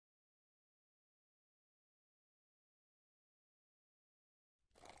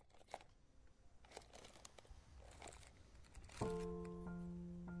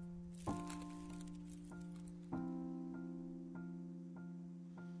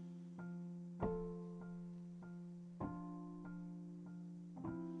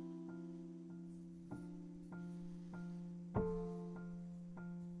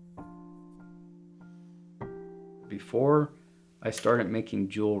before I started making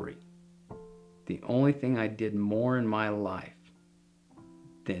jewelry, the only thing I did more in my life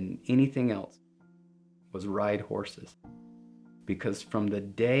than anything else was ride horses. Because from the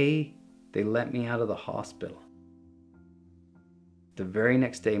day they let me out of the hospital, the very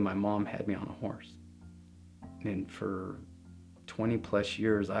next day my mom had me on a horse. And for 20 plus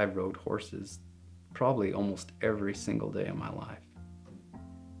years I rode horses probably almost every single day of my life.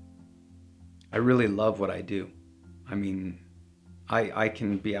 I really love what I do. I mean, I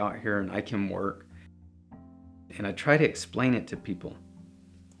can be out here and I can work, and I try to explain it to people.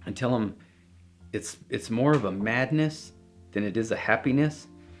 I tell them it's more of a madness than it is a happiness,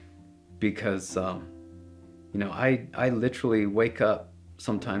 because you know, I literally wake up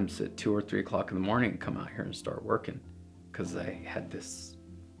sometimes at 2 or 3 o'clock in the morning and come out here and start working, because I had this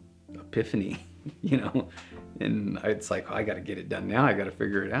epiphany, you know, and it's like, I got to get it done now. I got to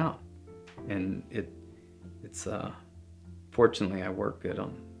figure it out. And it's fortunately I work good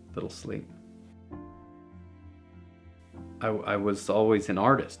on little sleep. I was always an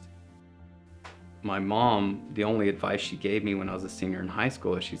artist. My mom, the only advice she gave me when I was a senior in high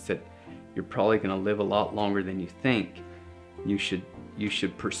school is she said, you're probably going to live a lot longer than you think. You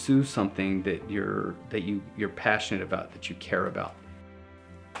should pursue something that you're passionate about, that you care about.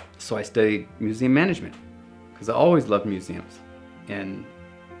 So I studied museum management because I always loved museums. And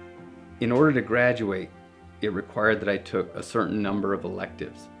in order to graduate, it required that I took a certain number of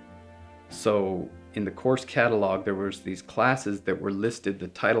electives. So in the course catalog, there was these classes that were listed. The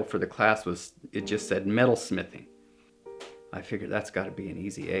title for the class was, it just said metalsmithing. I figured that's got to be an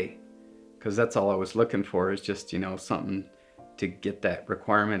easy A, because that's all I was looking for, is just, you know, something to get that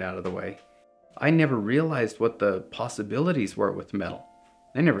requirement out of the way. I never realized what the possibilities were with metal.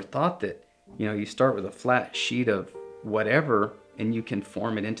 I never thought that, you know, you start with a flat sheet of whatever and you can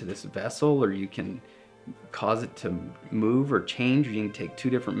form it into this vessel, or you can cause it to move or change, or you can take two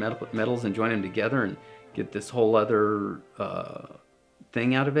different metals and join them together and get this whole other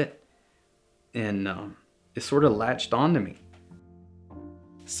thing out of it. And it sort of latched on to me.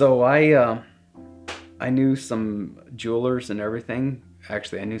 So I knew some jewelers and everything.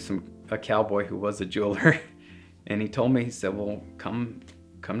 Actually, I knew a cowboy who was a jeweler, and he told me, he said, well, come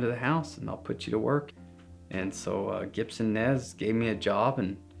to the house and I'll put you to work. And so Gibson Nez gave me a job,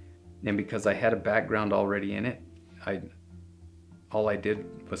 and because I had a background already in it, all I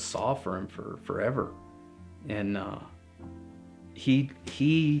did was saw for him for forever. And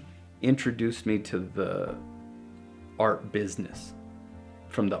he introduced me to the art business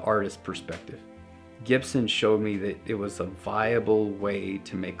from the artist perspective. Gibson showed me that it was a viable way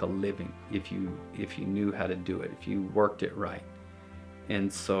to make a living if you knew how to do it, if you worked it right.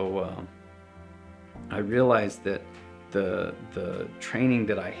 And so I realized that the training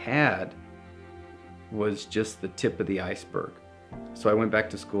that I had was just the tip of the iceberg. So I went back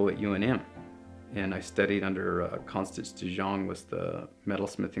to school at UNM, and I studied under Constance de Jong, was the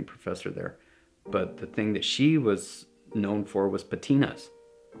metalsmithing professor there. But the thing that she was known for was patinas,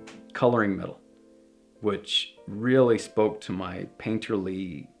 coloring metal, which really spoke to my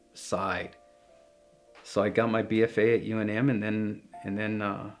painterly side. So I got my BFA at UNM, and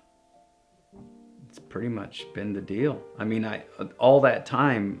then it's pretty much been the deal. I mean, all that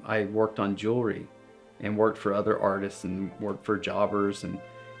time I worked on jewelry and worked for other artists and worked for jobbers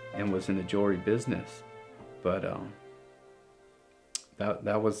and was in the jewelry business. But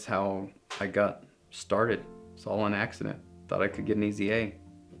that was how I got started. It's all an accident. Thought I could get an easy A.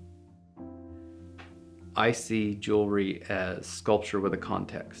 I see jewelry as sculpture with a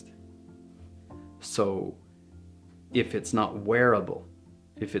context. So if it's not wearable,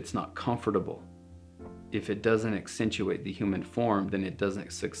 if it's not comfortable, if it doesn't accentuate the human form, then it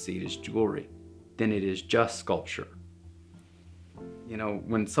doesn't succeed as jewelry. Then it is just sculpture. You know,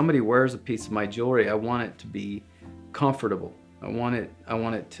 when somebody wears a piece of my jewelry, I want it to be comfortable. I want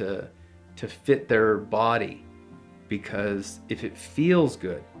it to fit their body, because if it feels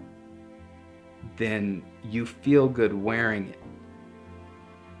good, then you feel good wearing it.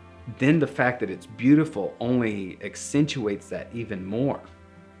 Then the fact that it's beautiful only accentuates that even more.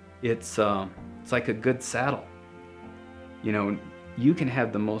 It's like a good saddle. You know, you can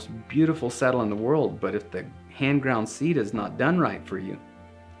have the most beautiful saddle in the world, but if the hand-ground seat is not done right for you,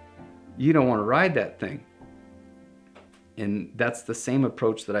 you don't want to ride that thing. And that's the same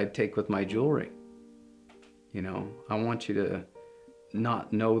approach that I take with my jewelry. You know, I want you to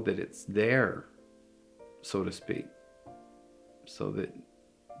not know that it's there, so to speak, so that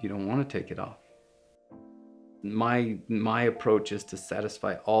you don't want to take it off. My approach is to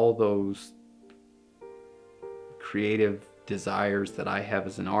satisfy all those creative desires that I have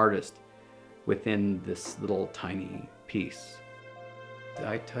as an artist within this little tiny piece.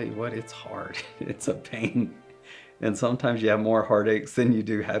 I tell you what, it's hard. It's a pain. And sometimes you have more heartaches than you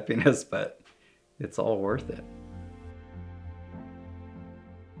do happiness, but it's all worth it.